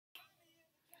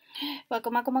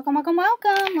Welcome, welcome, welcome, welcome,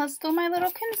 welcome. Let's do my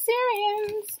little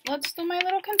Cancerians. Let's do my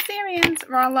little Cancerians.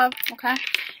 Raw love, okay?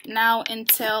 Now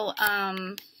until,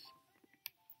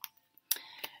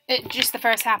 just the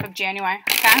first half of January,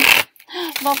 okay?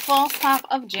 The first half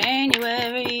of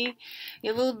January.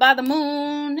 You're ruled by the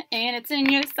moon, and it's in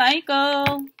your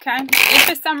cycle, okay? If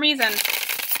for some reason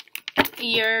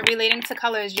you're relating to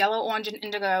colors, yellow, orange, and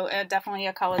indigo are definitely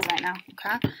your colors right now,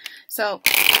 okay? So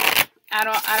I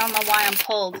don't know why I'm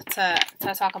pulled to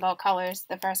talk about colors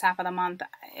the first half of the month.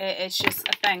 It's just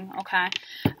a thing, okay?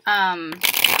 I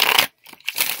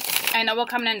know we're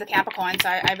coming into Capricorn, so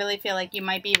I really feel like you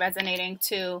might be resonating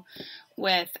too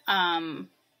with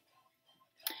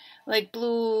like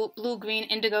blue, green,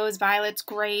 indigos, violets,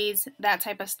 grays, that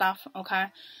type of stuff, okay?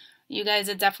 You guys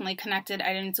are definitely connected.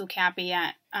 I didn't do Cappy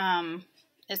yet.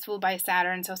 It's ruled by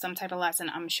Saturn, so some type of lesson,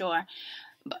 I'm sure.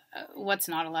 But what's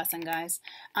not a lesson, guys?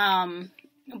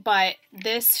 But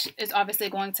this is obviously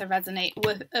going to resonate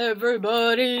with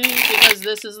everybody because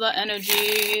this is the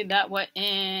energy that we're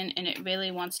in, and it really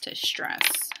wants to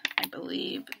stress. I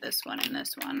believe this one and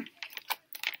this one.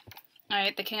 All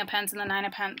right, the King of Pence and the Nine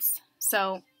of Pence.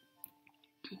 So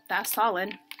that's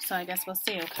solid. So I guess we'll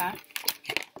see, okay?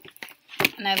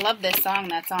 And I love this song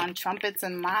that's on, Trumpets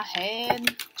in My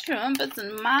Head. Trumpets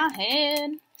in my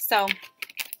head. So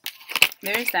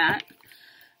there's that.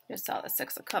 Just saw the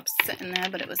Six of Cups sitting there,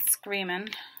 but it was screaming.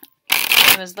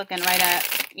 It was looking right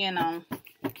at, you know,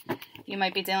 you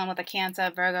might be dealing with a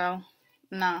Cancer, Virgo.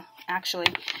 No,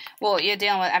 actually. Well, you're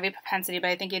dealing with every propensity,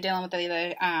 but I think you're dealing with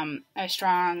either a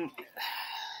strong,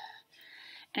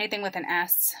 anything with an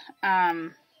S.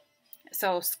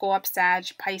 So Scorp, Sag,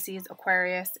 Pisces,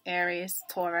 Aquarius, Aries,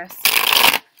 Taurus.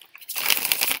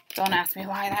 Don't ask me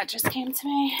why that just came to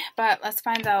me, but let's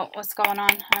find out what's going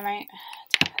on, all right?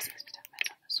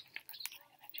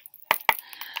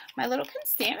 My little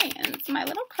Cancerians, my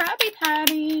little Krabby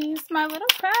Patties, my little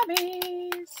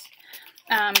Krabbies.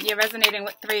 You're resonating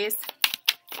with threes,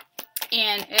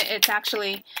 and it's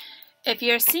actually, if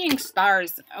you're seeing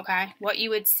stars, okay, what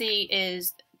you would see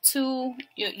is two,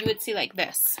 you would see like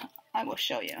this. I will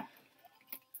show you.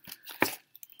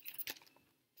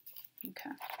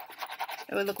 Okay.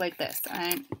 It would look like this, all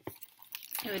right?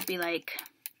 It would be like,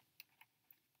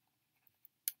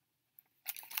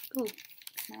 ooh,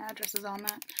 my address is on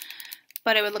that.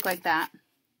 But it would look like that.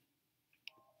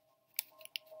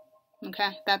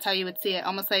 Okay, that's how you would see it.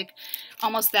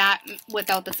 Almost that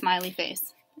without the smiley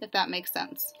face, if that makes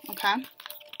sense. Okay,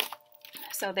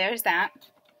 so there's that.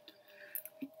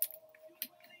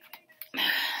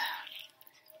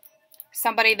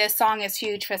 Somebody, this song is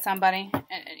huge for somebody.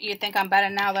 You think I'm better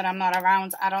now that I'm not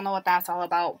around. I don't know what that's all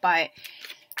about, but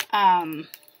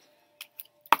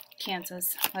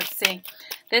Cancers. Let's see.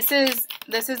 This is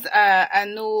a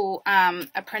new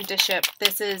apprenticeship.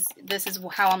 This is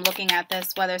how I'm looking at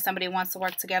this. Whether somebody wants to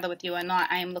work together with you or not,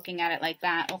 I am looking at it like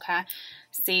that. Okay.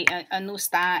 See, a new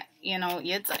start. You know,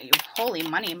 it's holy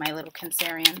money, my little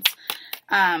Cancerians.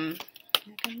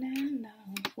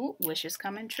 Ooh, wishes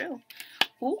coming true.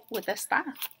 Ooh, with a star.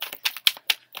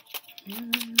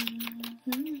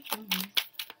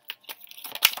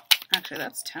 Actually,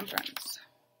 that's Temperance.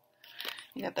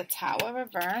 You got the Tower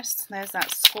reversed. There's that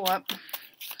Scorp.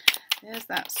 There's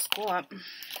that Scorp.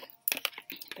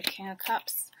 The King of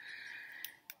Cups.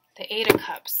 The Eight of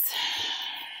Cups.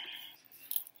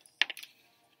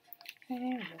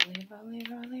 Okay,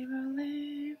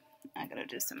 rolly. I gotta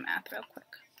do some math real quick.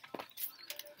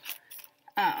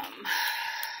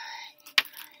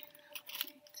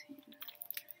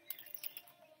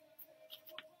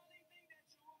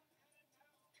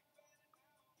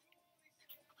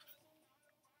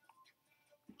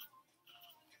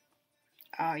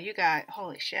 Oh, you got,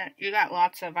 holy shit, you got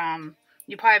lots of,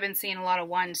 you probably been seeing a lot of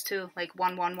ones too, like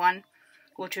 111,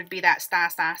 which would be that star,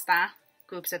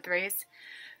 groups of threes.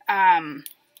 But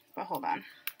hold on.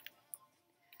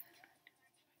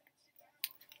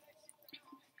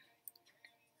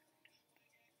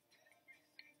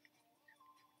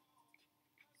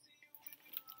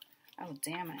 Oh,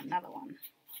 damn it, another one.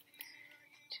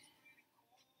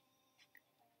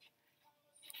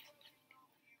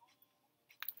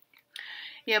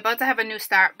 You're about to have a new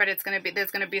start, but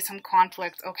there's gonna be some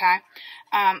conflict, okay?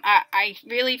 I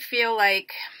really feel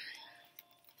like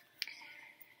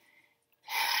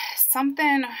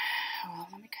something,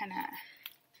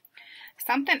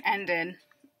 something ended.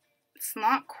 It's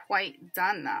not quite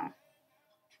done though.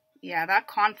 Yeah, that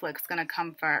conflict's gonna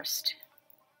come first.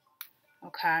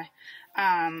 Okay.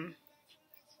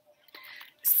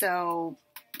 So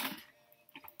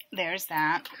there's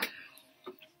that.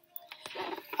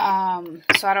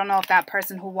 So I don't know if that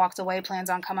person who walked away plans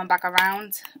on coming back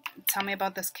around. Tell me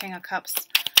about this King of Cups.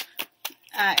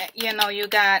 You know, you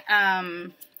got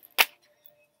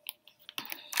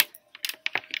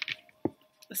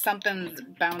something's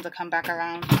bound to come back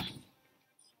around.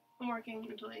 I'm working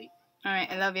until 8. All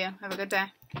right, I love you. Have a good day.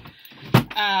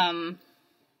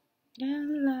 The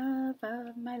love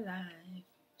of my life.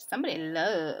 Somebody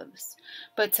loves.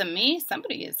 But to me,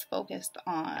 somebody is focused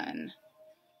on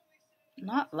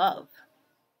not love.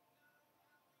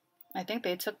 I think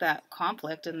they took that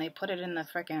conflict and they put it in the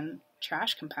frickin'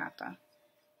 trash compactor.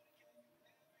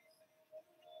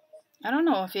 I don't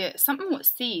know if it... Something with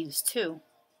C's, too.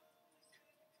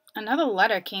 Another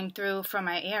letter came through from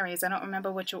my Aries. I don't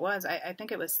remember which it was. I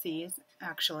think it was C's,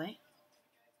 actually.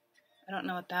 I don't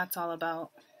know what that's all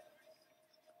about.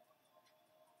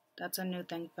 That's a new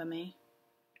thing for me.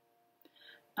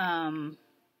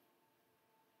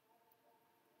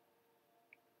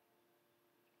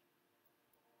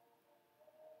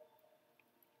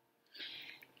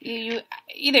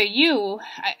 Either you,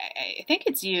 I think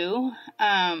it's you,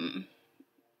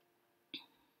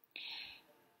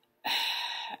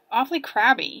 awfully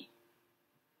crabby,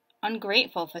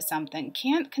 ungrateful for something.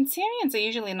 Cancerians are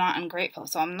usually not ungrateful,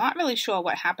 so I'm not really sure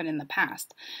what happened in the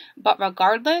past. But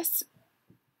regardless,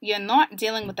 you're not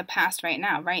dealing with the past right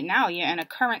now. Right now, you're in a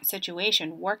current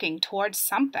situation working towards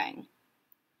something.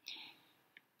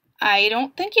 I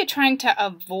don't think you're trying to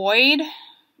avoid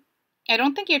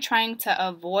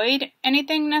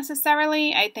anything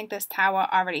necessarily. I think this tower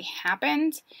already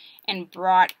happened and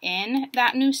brought in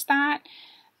that new start.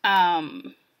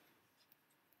 And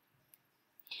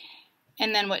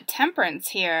then with Temperance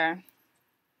here,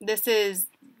 this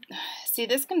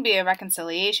can be a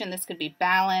reconciliation. This could be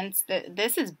balance.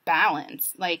 This is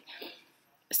balance. Like,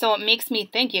 so it makes me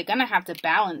think you're going to have to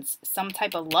balance some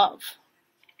type of love.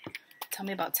 Tell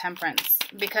me about Temperance.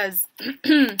 Because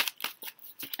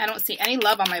I don't see any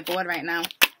love on my board right now.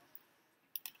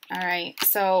 All right.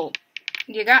 So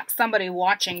you got somebody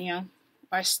watching you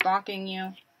or stalking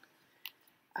you.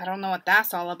 I don't know what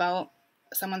that's all about.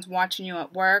 Someone's watching you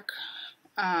at work.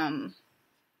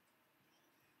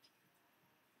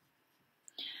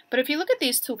 But if you look at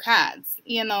these two cards,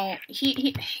 you know,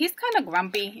 he's kind of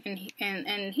grumpy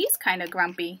and he's kind of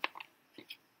grumpy.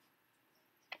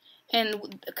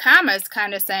 And Karma's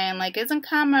kind of saying, like, isn't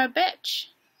Karma a bitch?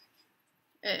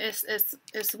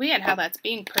 It's weird how that's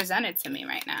being presented to me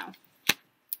right now.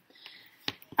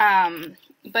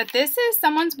 But this is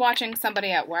someone's watching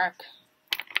somebody at work.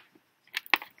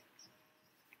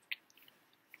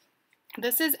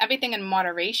 This is everything in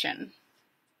moderation.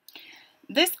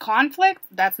 This conflict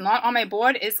that's not on my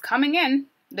board is coming in.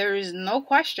 There is no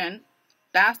question.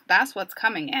 That's what's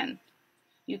coming in.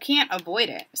 You can't avoid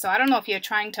it. So I don't know if you're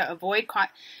trying to avoid...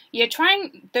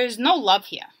 There's no love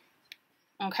here.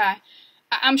 Okay?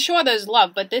 I'm sure there's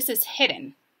love, but this is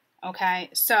hidden. Okay?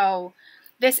 So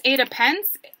this 8 of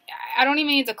Pens, I don't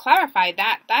even need to clarify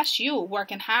that. That's you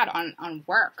working hard on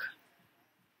work.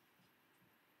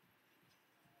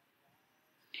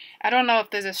 I don't know if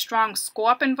there's a strong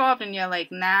Scorp involved and you're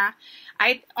like, nah.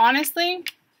 I honestly,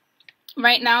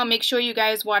 right now, make sure you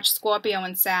guys watch Scorpio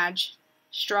and Sag.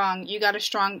 Strong. You got a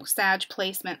strong Sag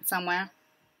placement somewhere.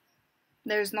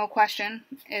 There's no question.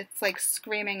 It's like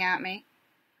screaming at me.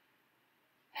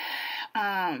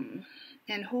 And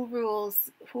who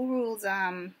rules, what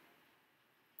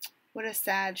is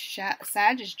Sag?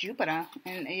 Sag is Jupiter.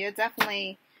 And you're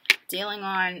definitely dealing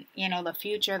on, you know, the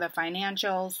future, the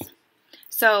financials.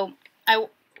 So,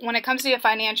 when it comes to your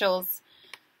financials,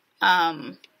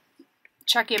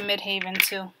 check your midhaven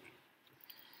too.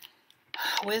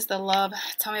 Where's the love?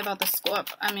 Tell me about the Scorp.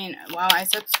 I mean, wow, I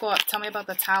said Scorp. Tell me about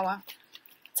the Tower.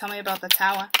 Tell me about the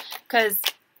Tower. Because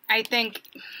I think,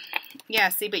 yeah,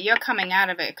 see, but you're coming out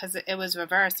of it because it was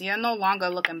reversed. You're no longer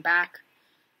looking back.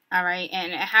 All right,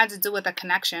 and it had to do with a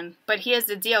connection. But here's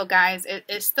the deal, guys.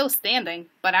 It's still standing,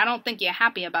 but I don't think you're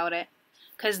happy about it.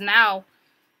 Because now,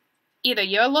 either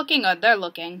you're looking or they're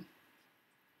looking.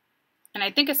 And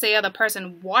I think it's the other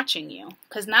person watching you.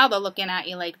 Because now they're looking at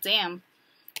you like, damn,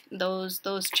 those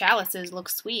chalices look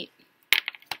sweet.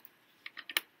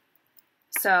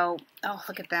 So, oh,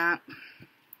 look at that.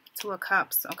 2 of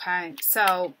Cups, okay.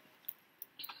 So,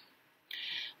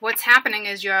 what's happening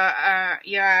is you're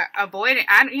avoiding.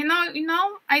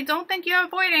 I don't think you're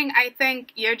avoiding. I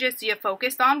think you're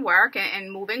focused on work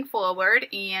and moving forward,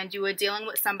 and you were dealing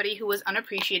with somebody who was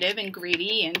unappreciative and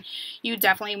greedy, and you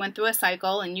definitely went through a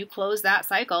cycle, and you closed that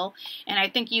cycle, and I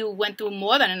think you went through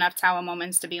more than enough Tower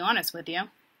moments, to be honest with you.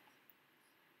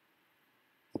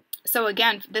 So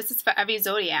again, this is for every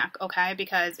zodiac, okay?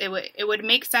 Because it would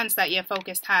make sense that you're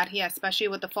focused hard here, especially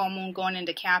with the full moon going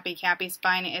into Cappy. Cappy's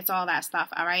fine. It's all that stuff,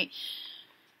 all right?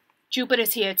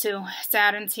 Jupiter's here too.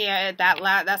 Saturn's here.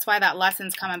 That's why that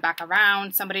lesson's coming back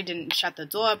around. Somebody didn't shut the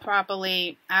door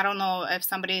properly. I don't know if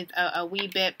somebody's a wee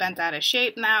bit bent out of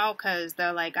shape now because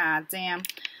they're like, ah, damn.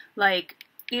 Like,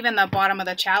 even the bottom of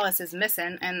the chalice is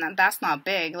missing, and that's not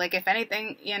big. Like, if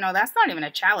anything, you know, that's not even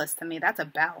a chalice to me. That's a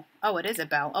bell. Oh, it is a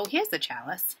bell. Oh, here's the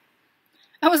chalice.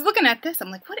 I was looking at this. I'm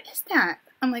like, what is that?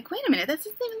 I'm like, wait a minute. This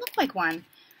doesn't even look like one.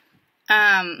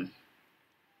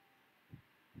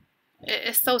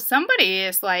 So somebody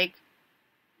is like,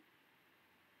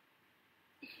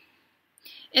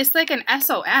 it's like an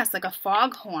SOS, like a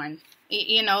foghorn.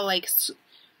 You know, like,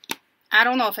 I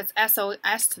don't know if it's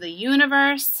SOS to the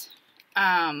universe.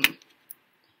 Tell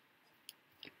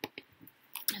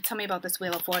me about this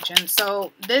Wheel of Fortune.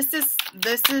 So this is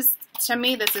to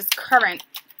me, this is current.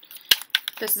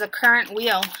 This is a current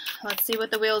wheel. Let's see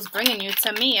what the wheel is bringing you.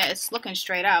 To me, it's looking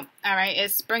straight up. All right,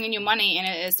 it's bringing you money, and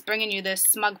it's bringing you this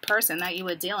smug person that you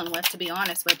were dealing with, to be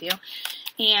honest with you.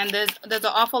 And there's an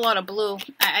awful lot of blue.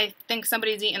 I think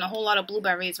somebody's eating a whole lot of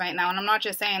blueberries right now, and I'm not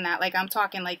just saying that. Like, I'm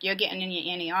talking like you're getting in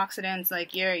your antioxidants,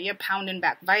 like you're pounding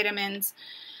back vitamins.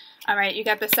 All right, you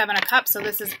got the Seven of Cups, so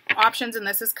this is options and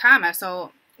this is karma.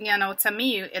 So, you know, to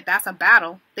me, that's a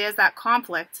battle. There's that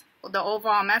conflict. The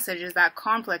overall message is that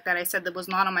conflict that I said that was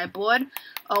not on my board.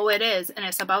 Oh, it is, and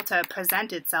it's about to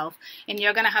present itself. And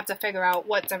you're going to have to figure out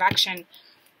what direction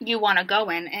you want to go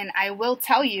in. And I will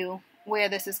tell you where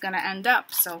this is going to end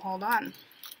up. So hold on.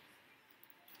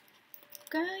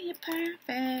 Girl, you're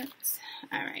perfect.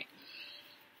 All right.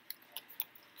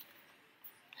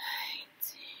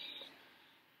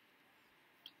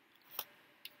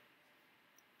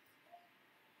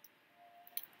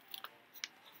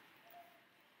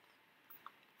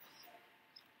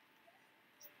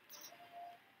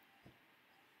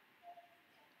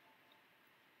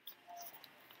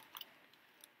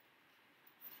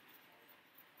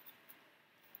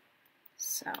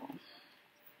 So,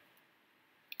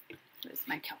 where's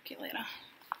my calculator?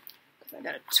 Because I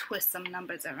gotta twist some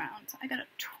numbers around.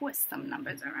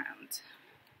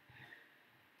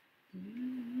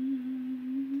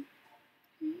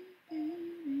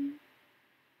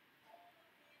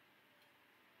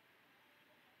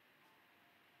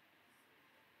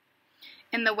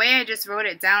 And the way I just wrote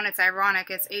it down, it's ironic.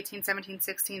 It's 18, 17,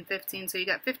 16, 15. So you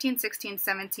got 15, 16,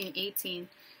 17, 18.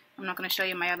 I'm not going to show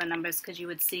you my other numbers because you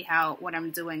would see what I'm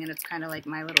doing, and it's kind of like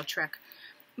my little trick.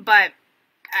 But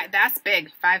that's big.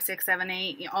 5, 6, 7,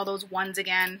 8. You know, all those ones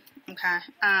again. Okay.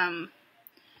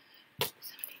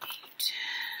 78.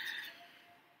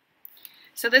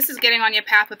 So this is getting on your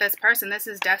path with this person. This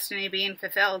is destiny being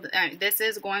fulfilled. This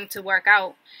is going to work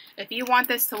out. If you want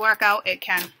this to work out, it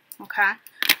can. Okay.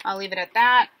 I'll leave it at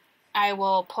that. I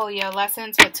will pull your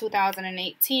lessons for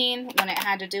 2018 when it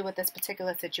had to do with this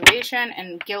particular situation,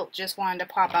 and guilt just wanted to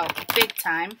pop out big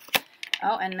time.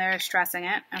 Oh, and they're stressing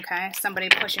it. Okay, somebody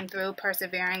pushing through,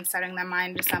 persevering, setting their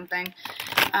mind to something.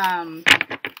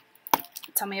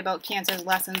 Tell me about Cancer's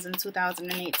lessons in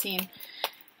 2018.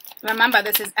 Remember,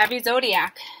 this is every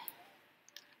zodiac.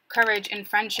 Courage and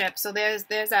friendship. So there's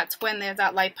that twin, there's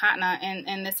that life partner,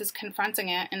 and this is confronting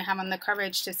it and having the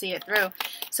courage to see it through.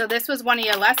 So this was one of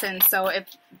your lessons. So if,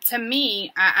 to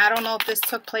me, I don't know if this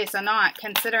took place or not,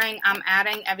 considering I'm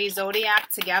adding every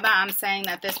zodiac together, I'm saying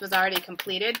that this was already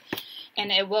completed,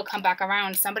 and it will come back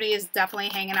around. Somebody is definitely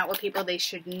hanging out with people they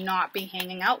should not be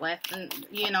hanging out with. And,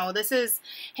 you know, this is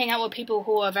hang out with people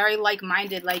who are very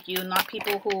like-minded like you, not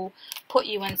people who put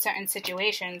you in certain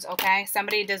situations, okay?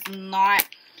 Somebody does not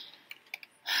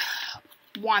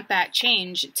want that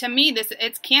change. To me,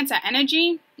 it's Cancer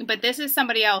energy, but this is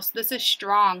somebody else. This is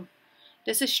strong.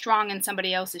 This is strong in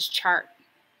somebody else's chart.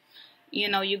 You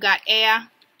know, you got air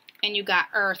and you got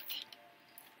earth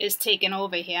is taking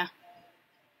over here,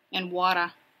 and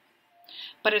water.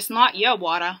 But it's not your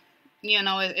water. You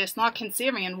know, it's not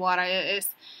Cancerian water.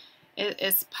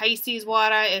 It's Pisces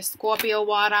water. It's Scorpio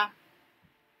water.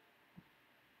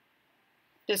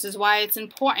 This is why it's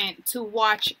important to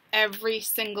watch every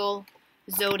single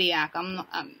zodiac. I'm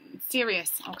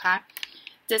serious, okay?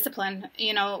 Discipline,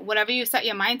 you know, whatever you set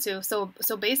your mind to. So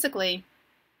basically,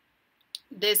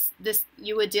 this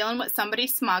you were dealing with somebody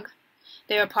smug.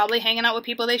 They were probably hanging out with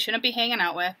people they shouldn't be hanging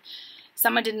out with.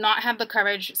 Someone did not have the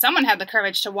courage. Someone had the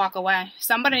courage to walk away.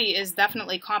 Somebody is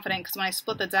definitely confident, because when I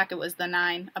split the deck, it was the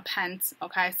 9 of Pence,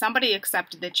 okay? Somebody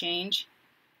accepted the change.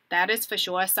 That is for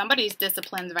sure. Somebody's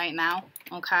disciplined right now,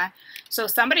 okay? So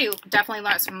somebody definitely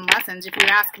learned some lessons. If you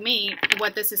ask me,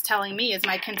 what this is telling me is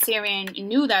my Cancerian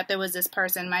knew that there was this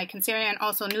person. My Cancerian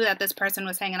also knew that this person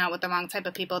was hanging out with the wrong type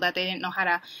of people, that they didn't know how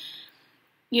to,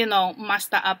 you know,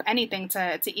 muster up anything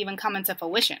to even come into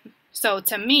fruition. So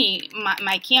to me,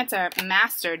 my Cancer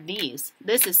mastered these.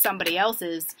 This is somebody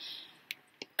else's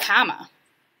karma.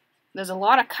 There's a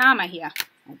lot of karma here,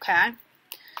 okay?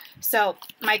 So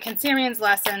my Cancerian's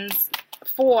lessons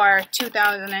for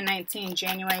 2019,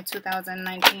 January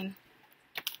 2019.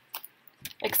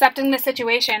 Accepting the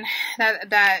situation,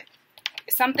 that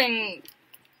something,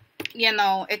 you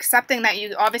know, accepting that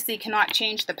you obviously cannot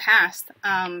change the past.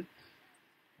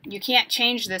 You can't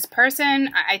change this person.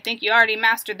 I think you already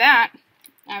mastered that,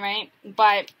 all right?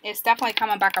 But it's definitely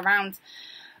coming back around.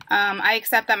 I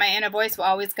accept that my inner voice will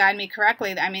always guide me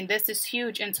correctly. I mean, this is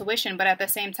huge intuition, but at the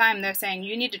same time, they're saying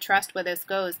you need to trust where this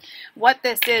goes. What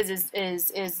this is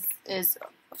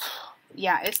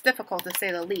yeah, it's difficult to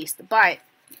say the least, but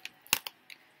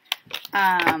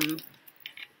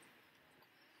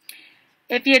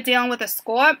if you're dealing with a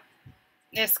Scorp,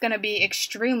 it's going to be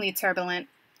extremely turbulent,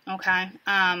 okay?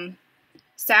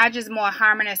 Sag is more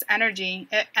harmonious energy.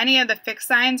 Any of the fixed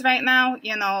signs right now,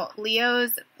 you know,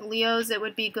 Leos, it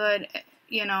would be good.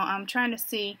 You know, I'm trying to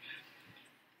see.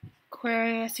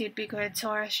 Aquarius, you'd be good.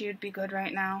 Taurus, you'd be good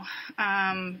right now.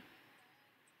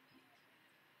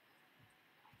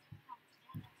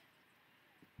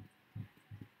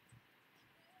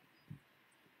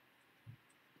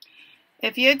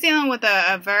 If you're dealing with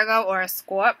a Virgo or a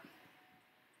Scorp,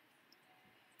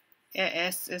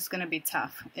 it's gonna be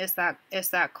tough. It's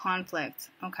that conflict,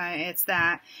 okay? It's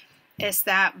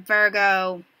that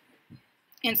Virgo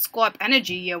and Scorp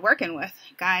energy you're working with,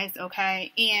 guys,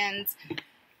 okay? And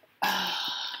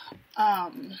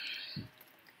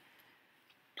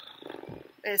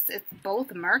it's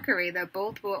both Mercury. They're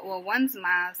both, well, one's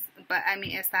Mars, but I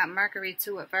mean it's that Mercury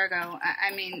too at Virgo.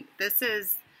 I mean this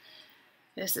is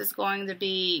going to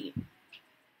be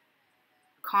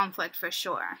conflict for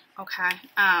sure, okay?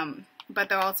 But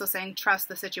they're also saying trust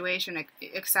the situation,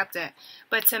 accept it.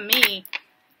 But to me,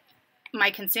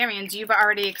 my Cancerians, you've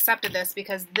already accepted this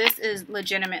because this is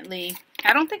legitimately,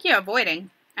 I don't think you're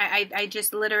avoiding. I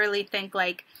just literally think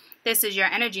like this is your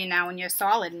energy now and you're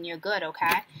solid and you're good,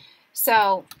 okay?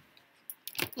 So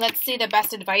let's see the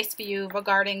best advice for you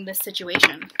regarding this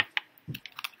situation.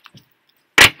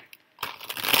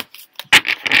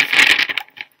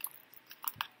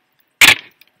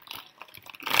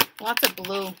 Lots of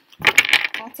blue.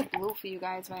 Lots of blue for you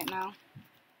guys right now.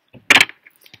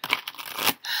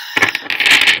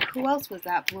 Who else was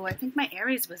that blue? I think my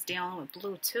Aries was dealing with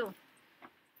blue too.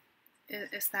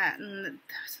 It's that too.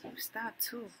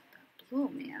 That blue,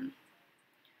 man.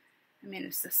 I mean,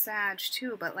 it's the Sag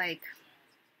too, but like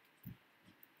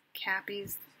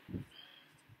Cappies.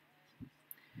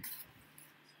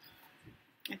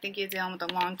 I think you're dealing with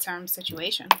a long-term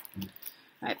situation.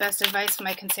 All right, best advice for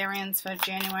my Cancerians for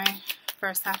January,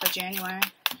 first half of January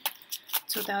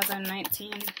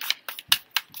 2019.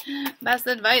 Best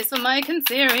advice for my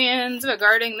Cancerians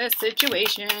regarding this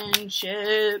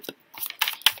situationship.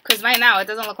 Because right now, it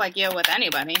doesn't look like you're with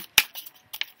anybody.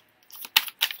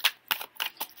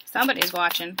 Somebody's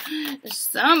watching.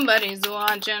 Somebody's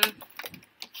watching.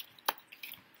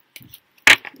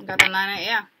 Got the 9,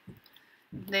 yeah.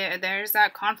 There's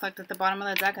that conflict at the bottom of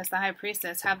the deck as the High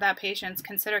Priestess. Have that patience.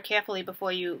 Consider carefully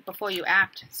before you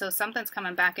act. So something's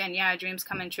coming back in. Yeah, dreams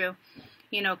coming true.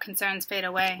 You know, concerns fade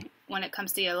away when it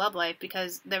comes to your love life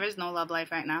because there is no love life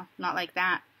right now. Not like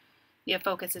that. Your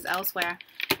focus is elsewhere.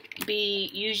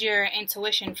 Use your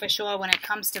intuition for sure when it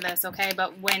comes to this, okay?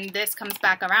 But when this comes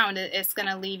back around, it's going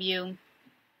to leave you,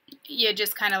 you're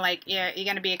just kind of like, you're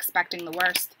going to be expecting the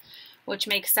worst. Which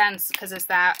makes sense because it's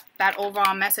that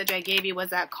overall message I gave you was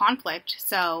that conflict.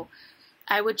 So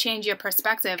I would change your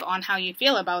perspective on how you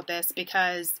feel about this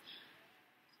because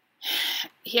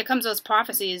here comes those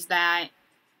prophecies that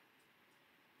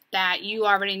you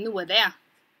already knew were there.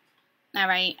 All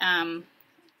right.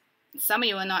 Some of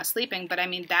you are not sleeping, but I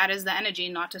mean, that is the energy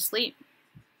not to sleep.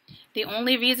 The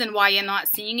only reason why you're not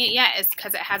seeing it yet is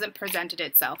because it hasn't presented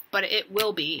itself, but it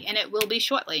will be, and it will be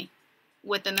shortly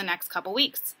within the next couple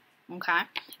weeks. Okay,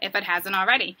 if it hasn't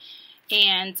already.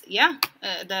 And yeah,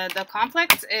 the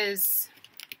conflict is,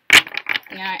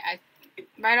 you know,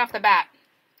 right off the bat,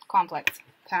 conflict.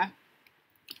 Okay,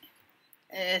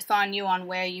 it's on you on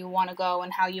where you want to go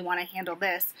and how you want to handle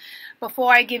this.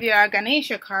 Before I give you our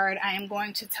Ganesha card, I am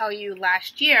going to tell you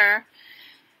last year.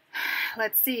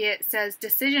 Let's see. It says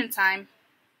decision time.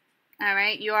 All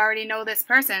right, you already know this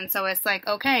person, so it's like,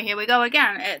 okay, here we go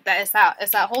again. It's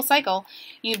that whole cycle.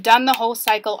 You've done the whole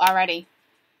cycle already,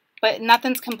 but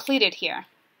nothing's completed here.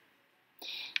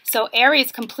 So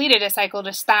Aries completed a cycle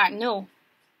to start new,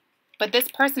 but this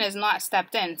person is not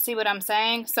stepped in. See what I'm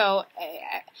saying? So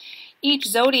each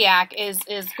zodiac is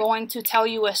going to tell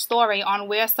you a story on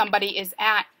where somebody is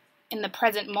at in the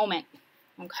present moment.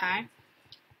 Okay?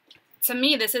 To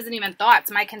me, this isn't even thoughts.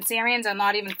 My Cancerians are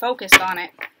not even focused on it.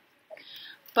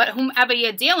 But whomever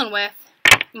you're dealing with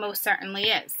most certainly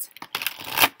is.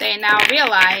 They now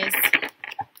realize,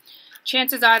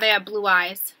 chances are they have blue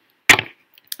eyes.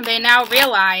 They now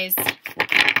realize,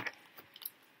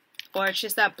 or it's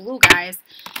just that blue, guys.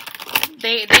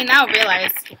 They now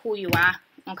realize who you are,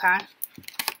 okay?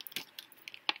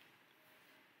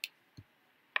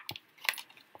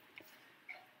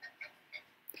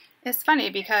 It's funny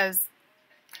because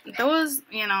those,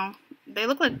 you know, they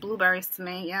look like blueberries to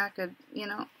me. Yeah, I could, you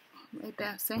know, right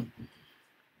there, see?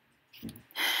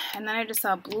 And then I just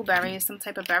saw blueberries, some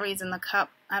type of berries in the cup.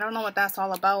 I don't know what that's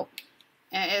all about.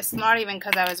 And it's not even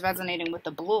because I was resonating with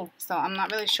the blue, so I'm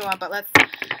not really sure. But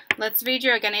let's read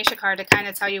your Ganesha card to kind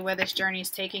of tell you where this journey is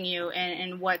taking you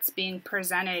and what's being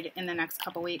presented in the next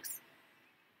couple weeks.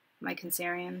 My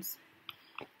Cancerians.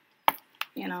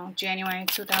 You know, January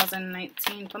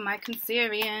 2019 for my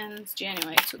Cancerians.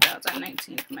 January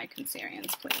 2019 for my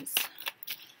Cancerians, please.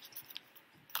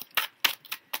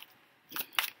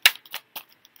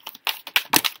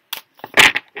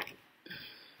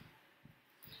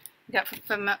 You got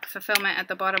fulfillment at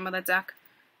the bottom of the deck,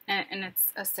 and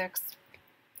it's a 6.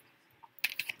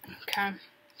 Okay.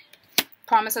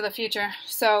 Promise of the future.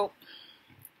 So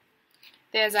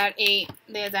there's that 8.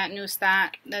 There's that new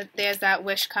start. There's that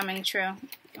wish coming true.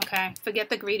 Okay. Forget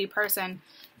the greedy person.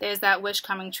 There's that wish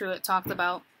coming true it talked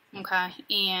about. Okay.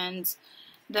 And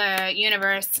the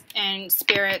universe and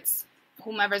spirits,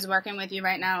 whomever's working with you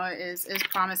right now is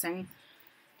promising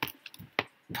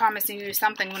you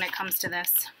something when it comes to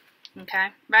this. Okay.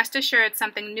 Rest assured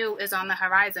something new is on the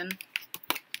horizon.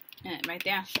 And right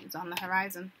there. It's on the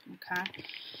horizon. Okay.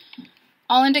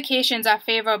 All indications are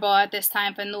favorable at this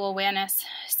time for new awareness.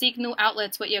 Seek new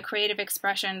outlets with your creative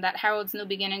expression that heralds new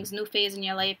beginnings, new phase in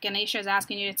your life. Ganesha is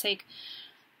asking you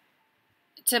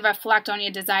to reflect on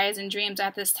your desires and dreams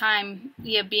at this time.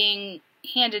 You're being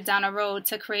handed down a road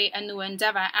to create a new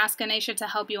endeavor. Ask Ganesha to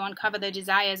help you uncover the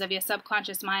desires of your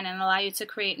subconscious mind and allow you to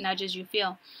create nudges you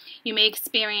feel. You may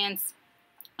experience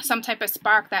some type of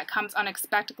spark that comes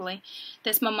unexpectedly.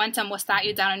 This momentum will start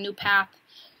you down a new path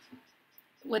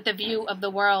with the view of the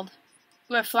world.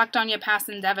 Reflect on your past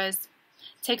endeavors.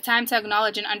 Take time to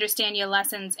acknowledge and understand your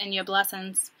lessons and your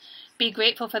blessings. Be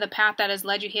grateful for the path that has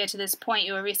led you here to this point.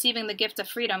 You are receiving the gift of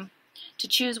freedom to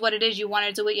choose what it is you want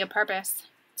to do with your purpose,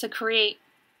 to create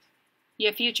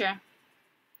your future.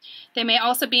 There may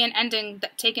also be an ending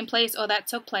that taken place or that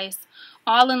took place.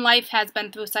 All in life has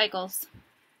been through cycles.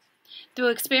 Through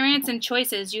experience and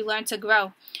choices, you learn to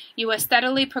grow. You are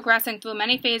steadily progressing through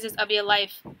many phases of your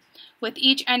life. With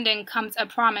each ending comes a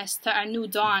promise to a new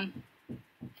dawn.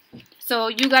 So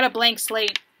you got a blank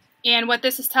slate. And what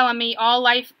this is telling me, all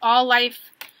life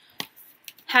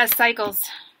has cycles.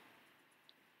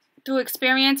 Through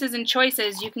experiences and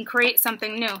choices, you can create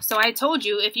something new. So I told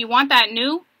you, if you want that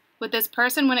new with this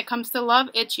person when it comes to love,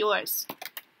 it's yours.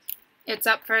 It's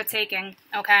up for a taking,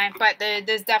 okay? But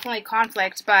there's definitely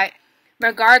conflict. But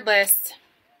regardless,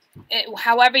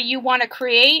 however you want to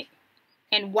create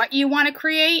and what you want to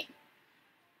create,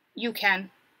 you can.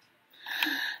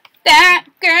 That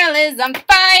girl is on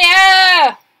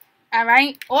fire!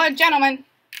 Alright? Or gentlemen.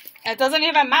 It doesn't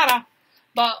even matter.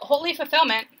 But holy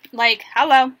fulfillment. Like,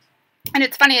 hello. And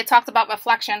it's funny, it talks about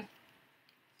reflection.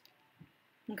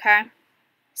 Okay?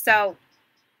 So,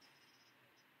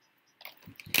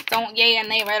 don't yay and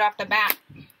nay right off the bat.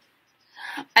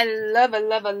 I love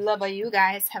you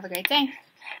guys. Have a great day.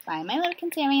 Bye, my little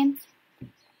Cancerians.